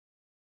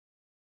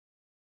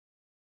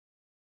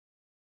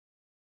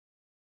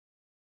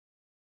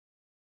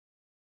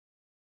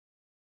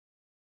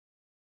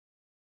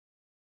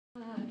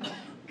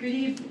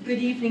Good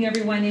evening,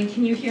 everyone, and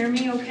can you hear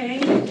me okay?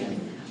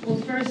 Well,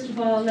 first of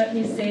all, let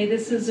me say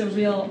this is a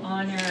real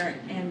honor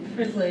and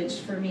privilege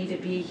for me to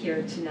be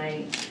here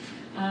tonight.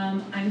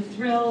 I'm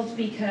thrilled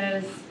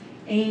because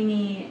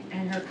Amy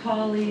and her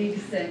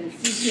colleagues and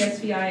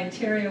CCSVI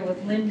Ontario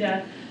with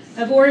Linda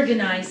have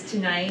organized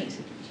tonight,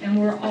 and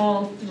we're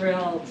all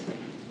thrilled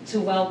to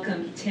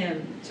welcome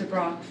Tim to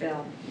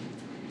Brockville.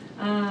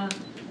 I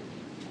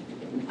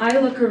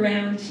look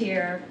around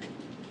here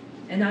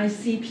and I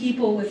see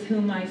people with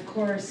whom I've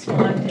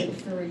corresponded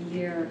for a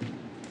year.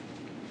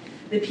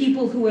 The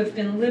people who have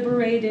been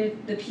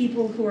liberated, the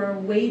people who are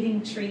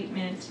awaiting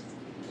treatment,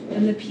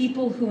 and the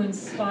people who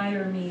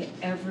inspire me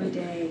every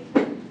day.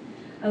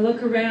 I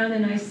look around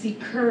and I see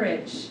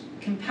courage,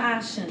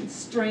 compassion,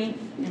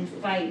 strength, and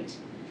fight.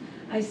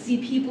 I see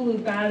people who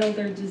battle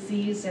their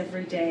disease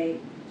every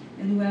day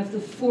and who have the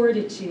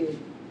fortitude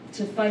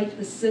to fight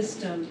the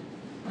system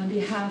on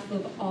behalf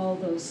of all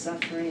those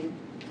suffering.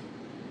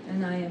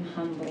 And I am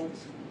humbled,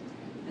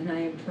 and I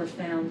am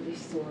profoundly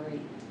sorry.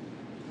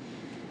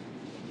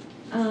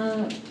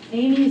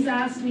 Amy's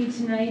asked me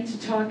tonight to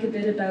talk a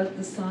bit about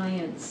the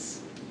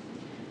science.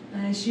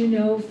 As you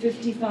know,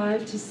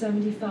 55 to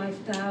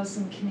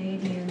 75,000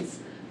 Canadians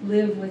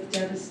live with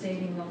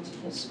devastating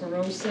multiple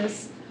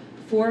sclerosis.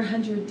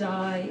 400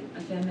 die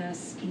of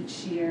MS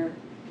each year,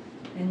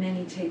 and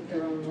many take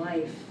their own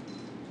life.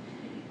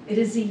 It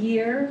is a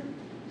year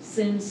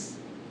since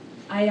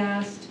I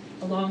asked,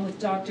 along with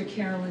Dr.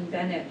 Carolyn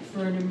Bennett,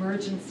 for an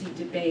emergency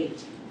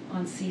debate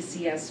on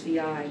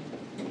CCSVI.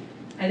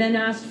 I then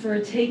asked for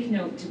a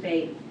take-note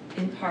debate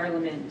in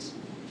Parliament.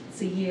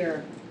 It's a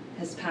year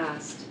has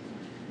passed.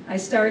 I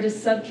started a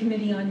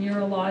subcommittee on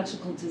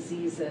neurological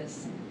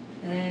diseases,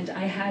 and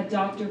I had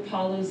Dr.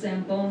 Paulo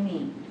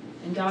Zamboni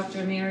and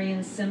Dr.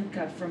 Marian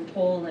Simka from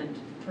Poland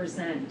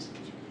present,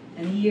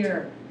 and a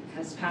year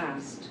has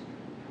passed.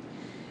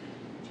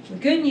 The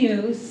good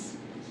news,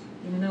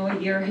 even though a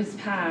year has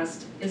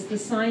passed, is the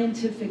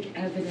scientific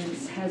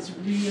evidence has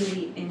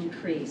really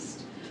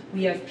increased.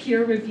 We have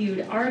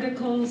peer-reviewed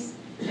articles,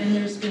 and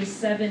there's been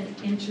 7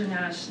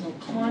 international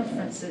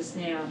conferences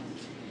now.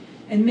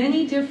 And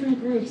many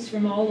different groups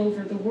from all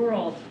over the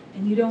world,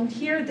 and you don't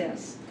hear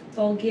this,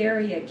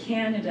 Bulgaria,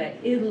 Canada,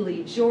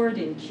 Italy,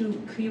 Jordan,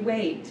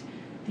 Kuwait,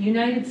 the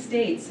United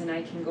States, and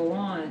I can go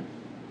on,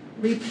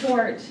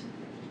 report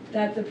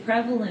that the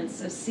prevalence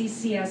of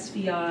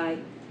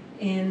CCSVI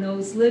in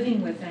those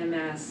living with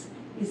MS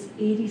is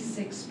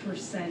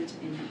 86%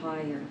 and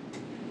higher.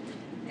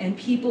 And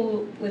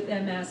people with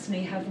MS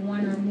may have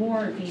 1 or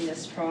more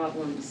venous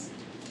problems.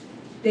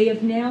 They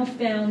have now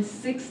found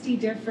 60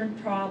 different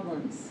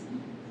problems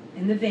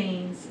in the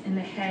veins, in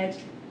the head,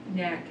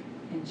 neck,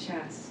 and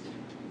chest.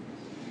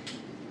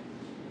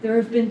 There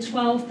have been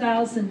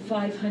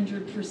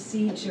 12,500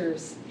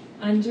 procedures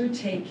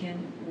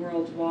undertaken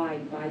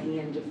worldwide by the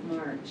end of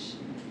March.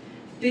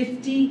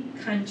 50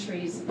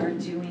 countries are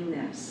doing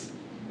this.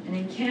 And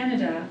in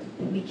Canada,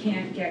 we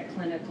can't get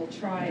clinical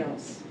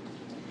trials.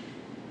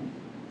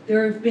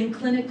 There have been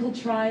clinical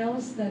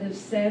trials that have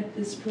said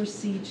this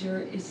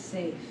procedure is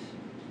safe.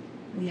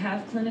 We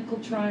have clinical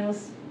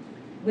trials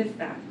with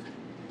that.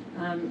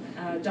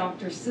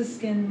 Dr.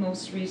 Siskin,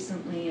 most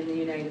recently in the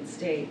United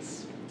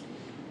States.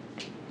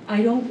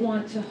 I don't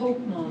want to hope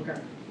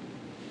monger.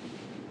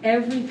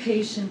 Every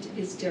patient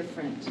is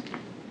different.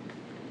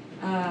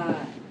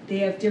 They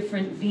have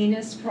different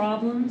venous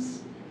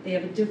problems, they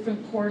have a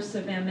different course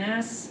of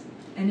MS,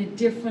 and a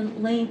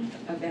different length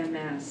of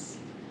MS.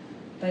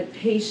 But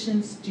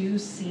patients do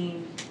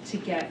seem to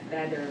get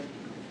better.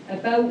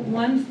 About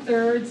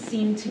 1/3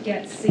 seem to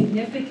get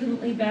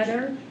significantly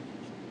better,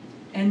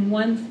 and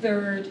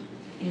 1/3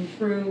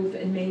 improve,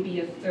 and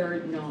maybe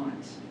 1/3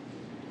 not.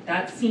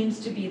 That seems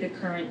to be the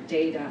current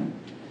data.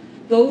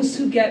 Those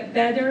who get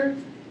better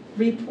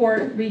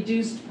report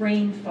reduced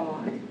brain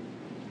fog,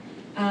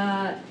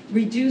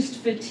 reduced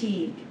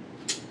fatigue.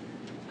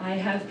 I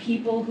have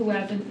people who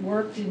haven't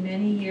worked in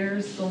many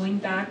years going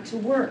back to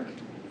work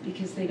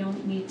because they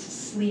don't need to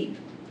sleep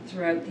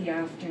throughout the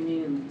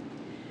afternoon.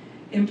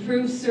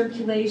 Improved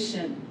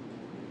circulation.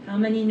 How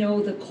many know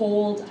the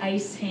cold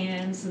ice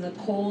hands and the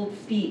cold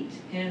feet?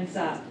 Hands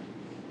up.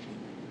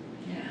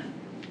 Yeah.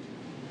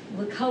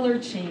 The color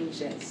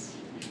changes.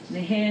 And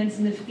the hands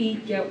and the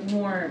feet get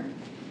warm.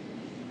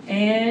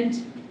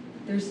 And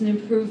there's an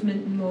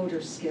improvement in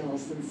motor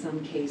skills in some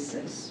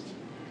cases.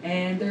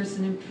 And there's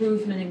an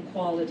improvement in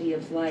quality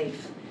of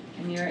life.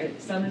 And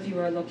some of you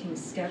are looking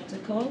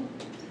skeptical,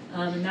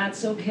 and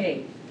that's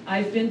okay.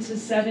 I've been to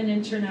 7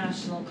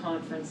 international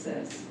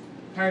conferences.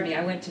 Pardon me,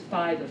 I went to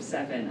 5 of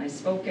 7. I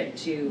spoke at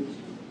 2.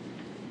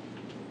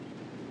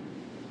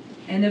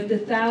 And of the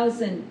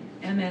 1,000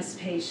 MS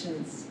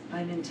patients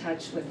I'm in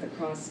touch with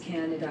across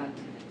Canada,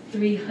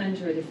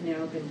 300 have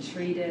now been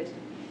treated.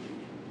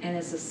 And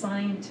as a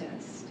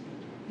scientist,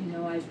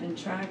 I've been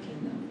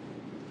tracking them.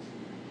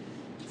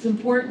 It's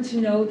important to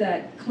know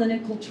that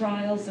clinical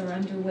trials are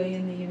underway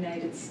in the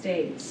United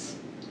States,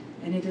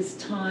 and it is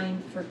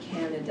time for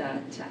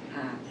Canada to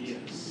act.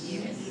 Yes.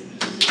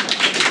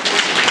 Yes.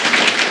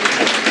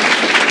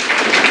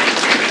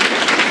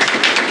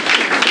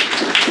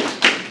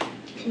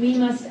 We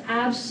must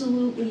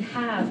absolutely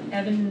have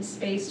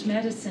evidence-based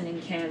medicine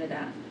in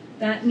Canada.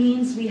 That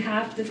means we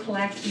have to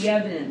collect the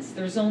evidence.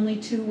 There's only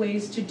two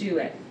ways to do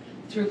it,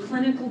 through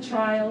clinical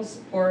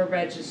trials or a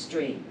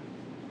registry.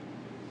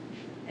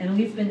 And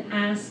I've been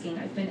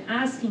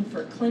asking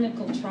for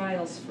clinical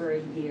trials for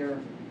a year.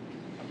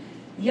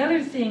 The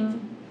other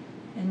thing,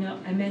 and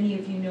many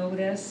of you know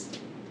this,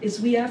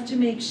 is we have to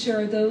make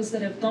sure those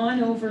that have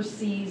gone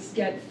overseas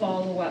get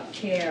follow-up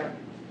care.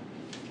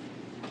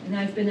 And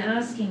I've been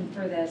asking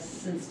for this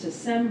since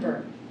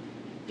December,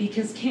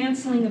 because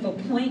canceling of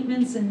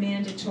appointments and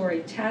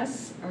mandatory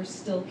tests are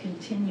still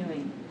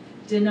continuing.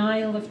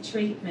 Denial of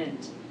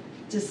treatment,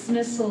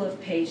 dismissal of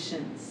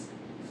patients,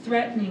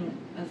 threatening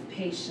of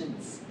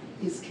patients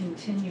is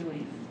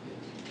continuing.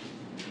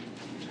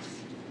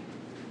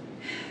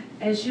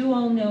 As you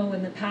all know,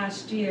 in the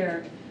past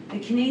year, the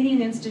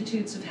Canadian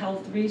Institutes of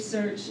Health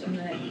Research and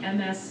the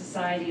MS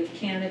Society of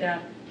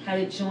Canada had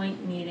a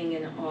joint meeting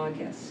in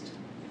August,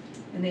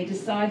 and they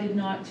decided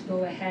not to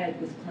go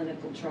ahead with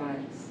clinical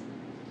trials.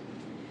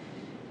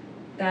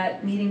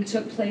 That meeting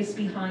took place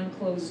behind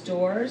closed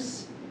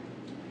doors,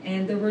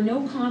 and there were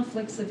no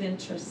conflicts of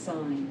interest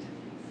signed.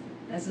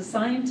 As a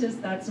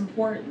scientist, that's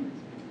important.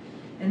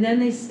 And then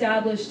they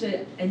established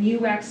a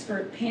new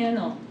expert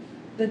panel,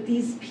 but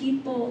these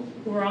people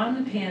who are on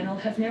the panel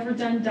have never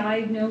done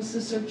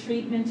diagnosis or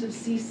treatment of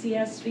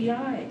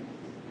CCSVI.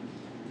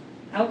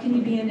 How can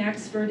you be an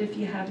expert if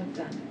you haven't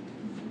done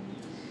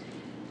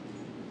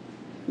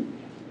it?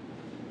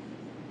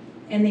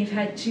 And they've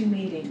had 2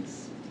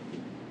 meetings.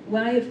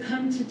 What I have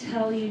come to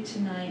tell you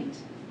tonight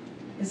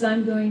is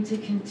I'm going to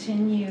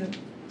continue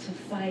to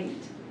fight.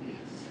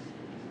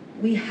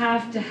 We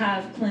have to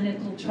have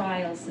clinical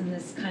trials in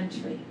this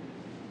country.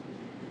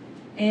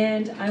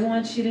 And I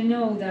want you to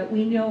know that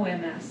we know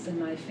MS in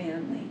my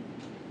family.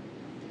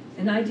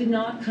 And I did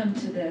not come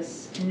to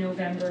this in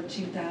November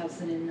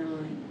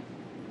 2009.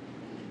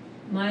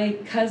 My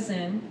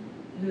cousin,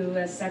 who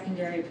has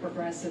secondary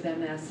progressive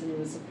MS and who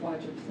was a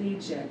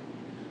quadriplegic,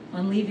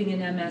 on leaving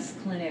an MS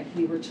clinic,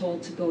 we were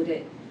told to go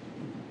to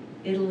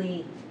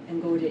Italy and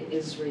go to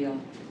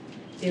Israel.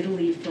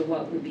 Italy for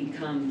what would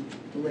become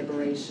the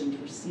liberation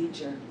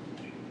procedure.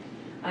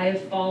 I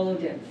have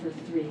followed it for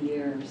 3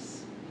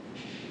 years.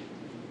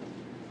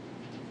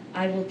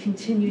 I will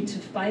continue to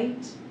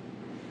fight.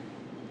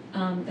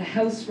 The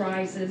House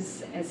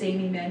rises, as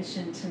Amy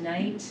mentioned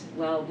tonight.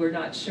 Well, we're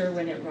not sure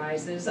when it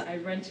rises. I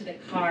rented a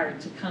car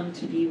to come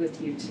to be with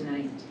you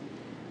tonight.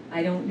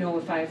 I don't know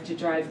if I have to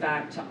drive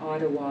back to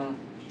Ottawa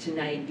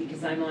tonight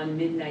because I'm on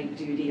midnight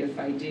duty if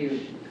I do,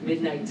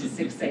 midnight to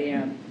 6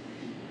 a.m.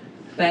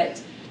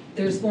 But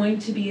there's going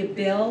to be a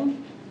bill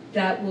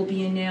that will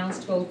be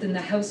announced both in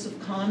the House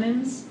of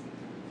Commons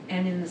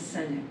and in the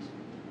Senate.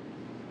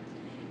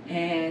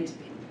 And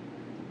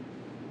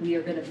we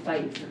are going to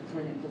fight for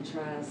clinical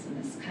trials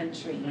in this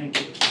country. Thank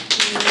you.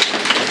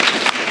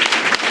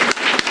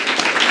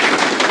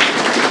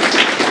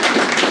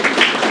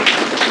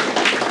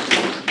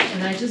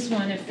 And I just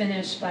want to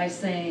finish by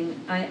saying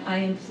I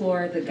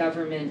implore the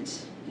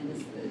government,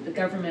 and the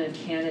government of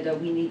Canada,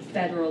 we need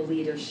federal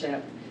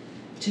leadership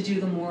to do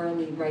the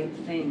morally right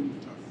thing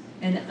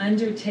and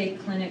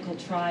undertake clinical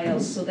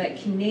trials so that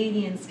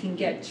Canadians can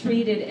get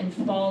treated and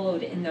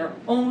followed in their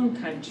own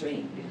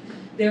country.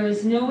 There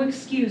is no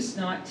excuse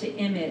not to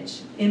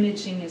image.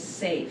 Imaging is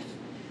safe.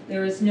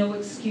 There is no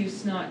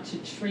excuse not to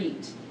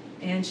treat.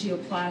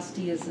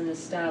 Angioplasty is an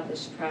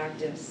established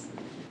practice.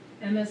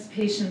 MS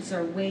patients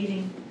are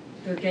waiting,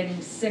 they're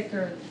getting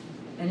sicker,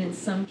 and in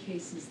some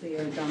cases they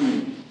are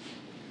dying.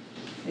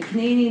 The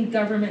Canadian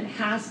government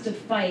has to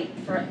fight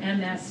for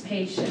MS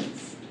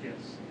patients. Yes.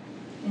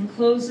 In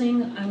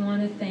closing, I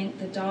want to thank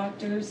the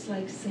doctors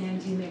like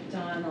Sandy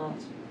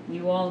McDonald.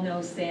 You all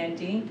know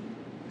Sandy.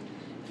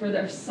 For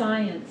their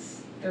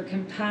science, their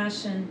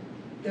compassion,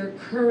 their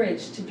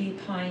courage to be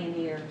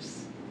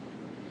pioneers.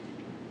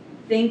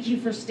 Thank you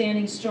for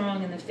standing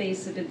strong in the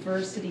face of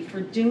adversity, for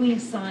doing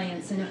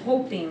science and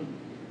hoping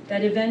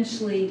that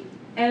eventually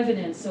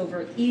evidence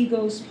over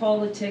egos,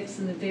 politics,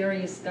 and the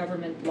various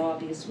government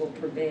lobbies will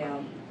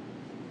prevail.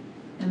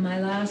 And my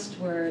last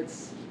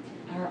words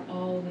are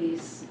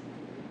always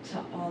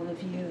to all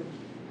of you.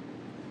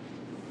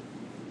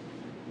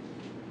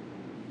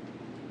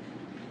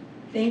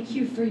 Thank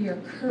you for your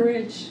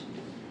courage.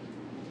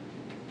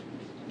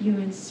 You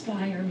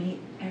inspire me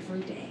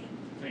every day.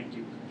 Thank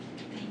you.